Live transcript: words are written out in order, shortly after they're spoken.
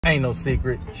Ain't no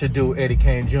secret. Should do Eddie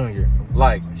Kane Jr.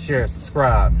 Like, share,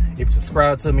 subscribe. If you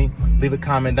subscribe to me, leave a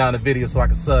comment down the video so I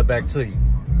can sub back to you.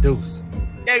 Deuce.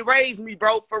 They raised me,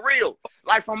 bro, for real.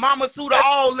 Like from Mama Sue to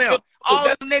all them. All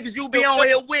the niggas you be on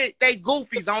here with, they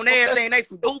goofies on everything. They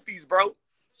some goofies, bro.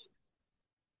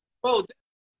 Bro,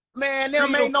 man,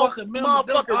 them ain't no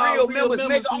motherfucking real members.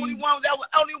 Nigga, only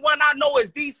one I know is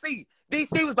DC.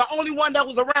 DC was the only one that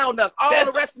was around us. All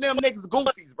the rest of them niggas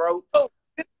goofies, bro.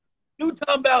 You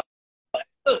talking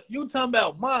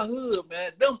about my hood,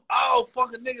 man. Them all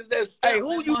fucking niggas that hey,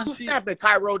 who you snapping,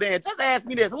 KYRO, then? Just ask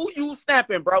me this. Who you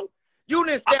snapping, bro? You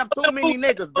didn't stamp too many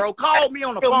niggas, bro. Call me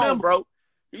on the phone, bro.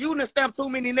 You didn't stamp too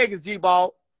many niggas,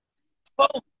 G-Ball.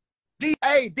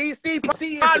 Hey, DC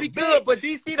probably good, but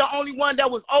DC the only one that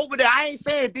was over there. I ain't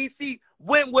saying DC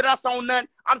went with us on nothing.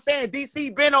 I'm saying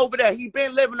DC been over there. He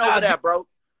been living over there, bro.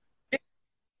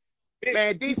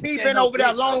 Man, DC been over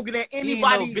there longer than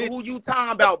anybody who you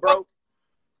talking about, bro.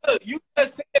 You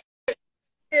just said,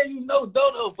 yeah, you know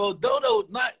Dodo, folks. Dodo,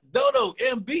 not Dodo,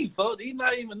 MB, folks. He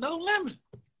not even no lemon.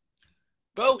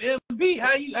 Bro, MB,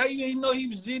 how you ain't know he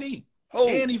was GD? Who?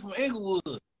 And he from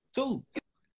Inglewood, too.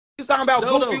 You talking about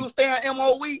Goofy who stay on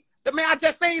MOE? The man, I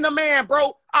just seen the man,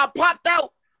 bro. I popped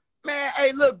out. Man,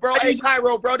 hey, look, bro. Hey,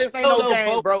 KYRO, bro. This ain't no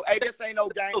game, bro. Hey, this ain't no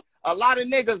game. A lot of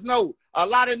niggas know. A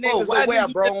lot of niggas aware,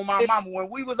 bro, on my mama. When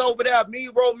we was over there, me,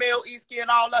 Romeo, Eastkey, and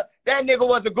all that nigga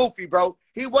was a goofy, bro.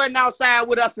 He wasn't outside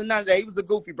with us and none of that. He was a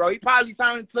goofy, bro. He probably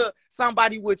turned into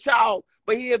somebody with y'all,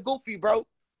 but he a goofy, bro.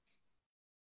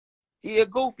 He a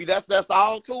goofy. That's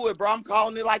all to it, bro. I'm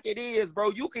calling it like it is, bro.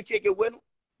 You can kick it with him.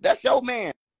 That's your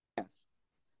man.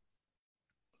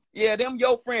 Yeah, them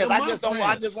your friends.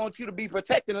 I just want you to be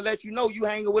protected and let you know you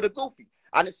hanging with a goofy.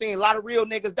 I done seen a lot of real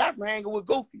niggas die from hanging with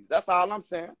goofies. That's all I'm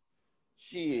saying.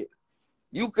 Shit.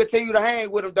 You continue to hang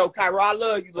with him though, KYRO. I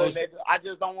love you, little nigga. I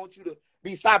just don't want you to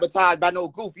be sabotaged by no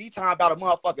goofy. He talking about a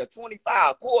motherfucker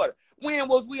 25 quarter. When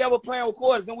was we ever playing with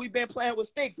quarters and we been playing with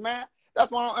sticks, man?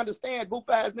 That's why I don't understand goof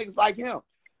ass niggas like him.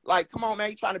 Like, come on, man.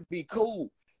 He trying to be cool.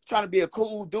 He's trying to be a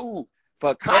cool dude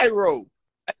for KYRO.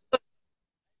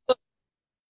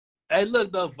 Hey,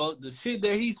 look though, folks. The shit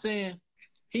that he's saying,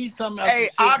 he's talking about. Hey,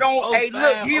 I don't. Hey,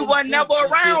 look, he wasn't never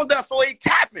around us, so he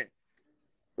capping.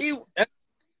 He.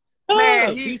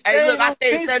 Man, hey, look, I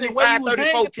stayed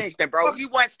 7534 Kingston, bro. He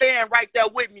wasn't staying right there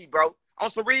with me, bro.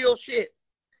 On some real shit.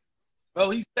 Bro,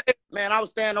 he stayed. Man, I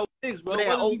was staying 06, bro.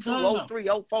 02, 03,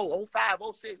 04, 05,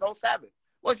 06, 07.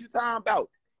 What you talking about?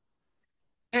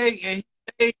 Hey, and he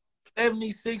stayed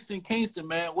 76 in Kingston,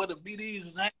 man, where the BDs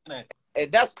is hanging at. And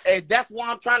that's what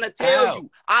I'm trying to tell you.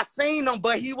 I seen him,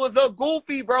 but he was a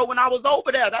goofy, bro, when I was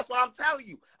over there. That's what I'm telling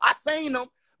you. I seen him,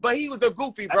 but he was a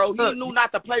goofy, bro. He knew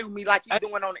not to play with me like he's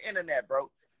doing on the internet,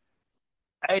 bro.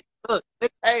 Hey, look.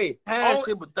 Hey,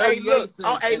 look.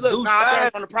 Nah, I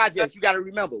came from the projects. You got to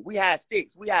remember, we had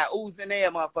sticks. We had ooze in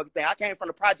there, motherfucking thing. I came from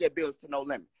the project bills to no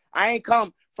limit. I ain't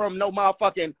come from no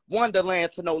motherfucking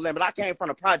Wonderland to no limit. I came from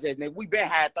the project, nigga. We been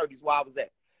had 30s where I was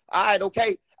at. All right,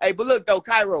 okay. Hey, but look though,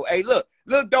 KYRO. Hey, look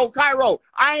though, KYRO.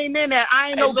 I ain't in that. I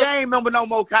ain't no game member no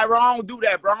more, KYRO. I don't do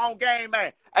that, bro. I don't game,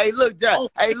 man. Hey, look,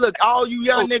 hey, look, all you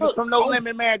young niggas from No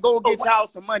Limit, man, go get y'all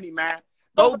some money, man.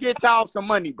 Go get y'all some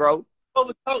money, bro.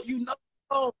 You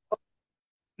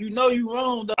know you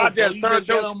wrong though. I just turned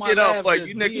your shit up for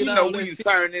you, nigga. You know when you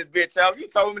turn this bitch up. You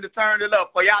told me to turn it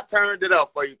up for you. I turned it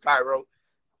up for you, KYRO.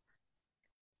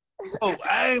 Oh,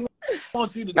 I ain't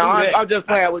want you to do that. I'm just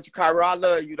playing with you, KYRO. I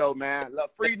love you though, man. Love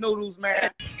free noodles,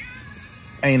 man.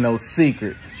 Ain't no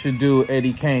secret. Should do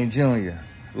Eddie Kane Jr.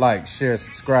 Like, share,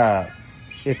 subscribe.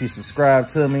 If you subscribe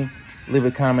to me, leave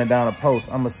a comment down the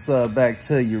post. I'ma sub back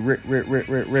to you. Rit. Know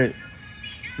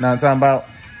what I'm talking about?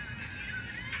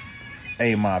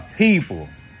 Hey, my people.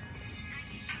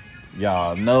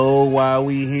 Y'all know why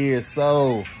we here.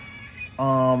 So,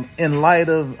 in light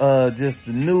of just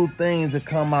the new things that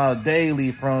come out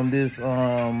daily from this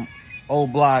O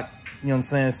Block, you know what I'm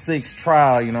saying, 6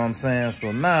 trial, you know what I'm saying?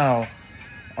 So now,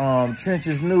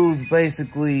 Trench's News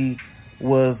basically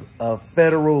was a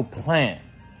federal plant,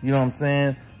 you know what I'm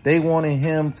saying? They wanted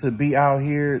him to be out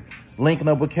here linking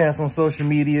up with cats on social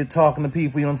media, talking to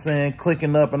people, you know what I'm saying,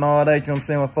 clicking up and all that, you know what I'm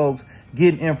saying, with folks,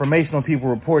 getting information on people,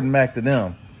 reporting back to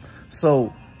them.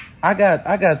 So I got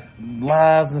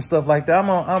lives and stuff like that.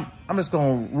 I'm just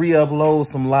gonna re-upload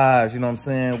some lives, you know what I'm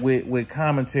saying, with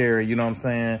commentary, you know what I'm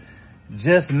saying.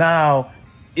 Just now,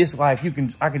 it's like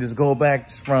I can just go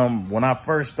back from when I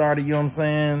first started, you know what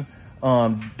I'm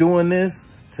saying, doing this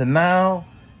to now,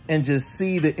 and just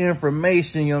see the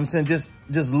information, you know what I'm saying,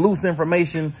 just loose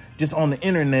information just on the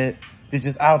internet that's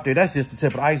just out there. That's just the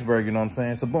tip of the iceberg, you know what I'm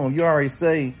saying. So boom, you already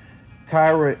say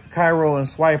KYRO and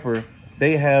Swiper,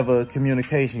 they have a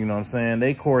communication, you know what I'm saying?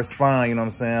 They correspond, you know what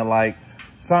I'm saying? Like,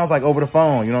 sounds like over the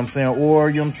phone, you know what I'm saying? Or,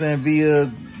 you know what I'm saying, via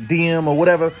DM or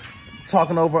whatever,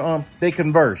 talking over, they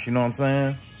converse, you know what I'm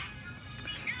saying?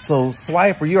 So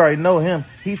Swiper, you already know him.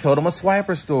 He told him a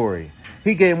Swiper story.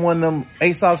 He gave him one of them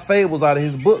Aesop's Fables out of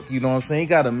his book, you know what I'm saying? He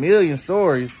got a million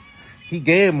stories. He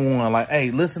gave him one, like, hey,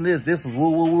 listen to this. This was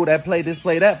woo, woo, woo, that play, this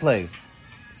play, that play.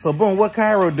 So boom, what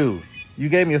KYRO do? You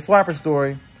gave me a Swiper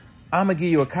story. I'm gonna give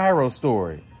you a KYRO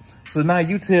story. So now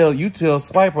you tell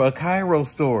Swiper a KYRO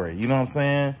story. You know what I'm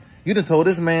saying? You done told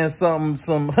this man some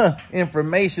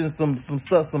information, some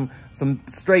stuff, some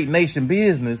straight nation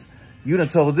business. You done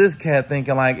told this cat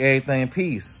thinking like everything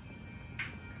peace.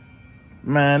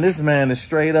 Man, this man is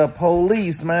straight up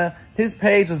police, man. His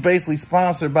page is basically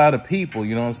sponsored by the people,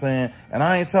 you know what I'm saying? And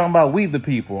I ain't talking about we the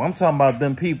people. I'm talking about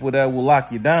them people that will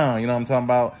lock you down, you know what I'm talking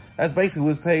about? That's basically who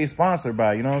his page sponsored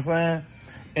by, you know what I'm saying?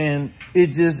 And it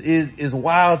just is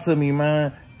wild to me,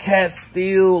 man. Cat's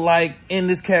still like in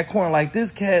this cat corner. Like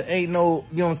this cat ain't no,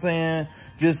 you know what I'm saying,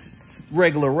 just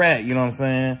regular rat, you know what I'm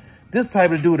saying? This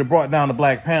type of dude that brought down the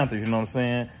Black Panthers, you know what I'm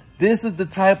saying? This is the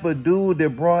type of dude that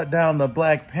brought down the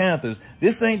Black Panthers.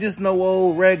 This ain't just no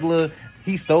old regular,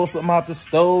 he stole something out the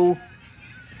stove.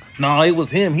 No, it was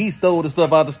him. He stole the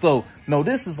stuff out the stove. No,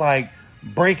 this is like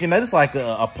breaking that. It's like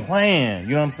a plan,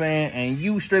 you know what I'm saying? And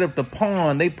you straight up the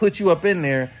pawn, they put you up in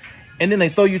there and then they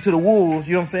throw you to the wolves,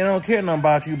 you know what I'm saying? I don't care nothing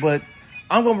about you, but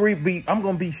I'm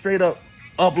gonna be straight up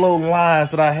uploading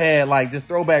lives that I had, like just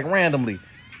throwback randomly.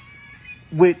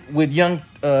 With young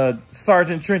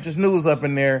Sergeant Trench's News up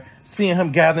in there, seeing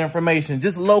him gather information,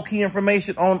 just low-key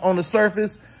information on the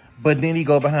surface, but then he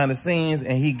go behind the scenes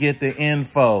and he get the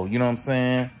info, you know what I'm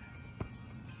saying?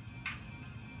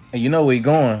 And you know where he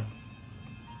going.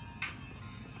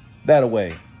 That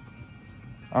away.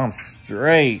 I'm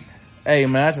straight. Hey,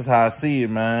 man, that's just how I see it,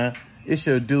 man. It's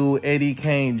your dude, Eddie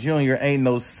Kane Jr. Ain't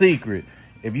no secret.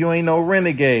 If you ain't no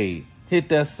renegade, hit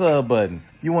that sub button.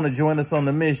 If you want to join us on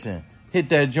the mission, hit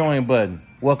that join button.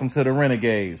 Welcome to the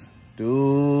Renegades.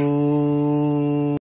 Dude.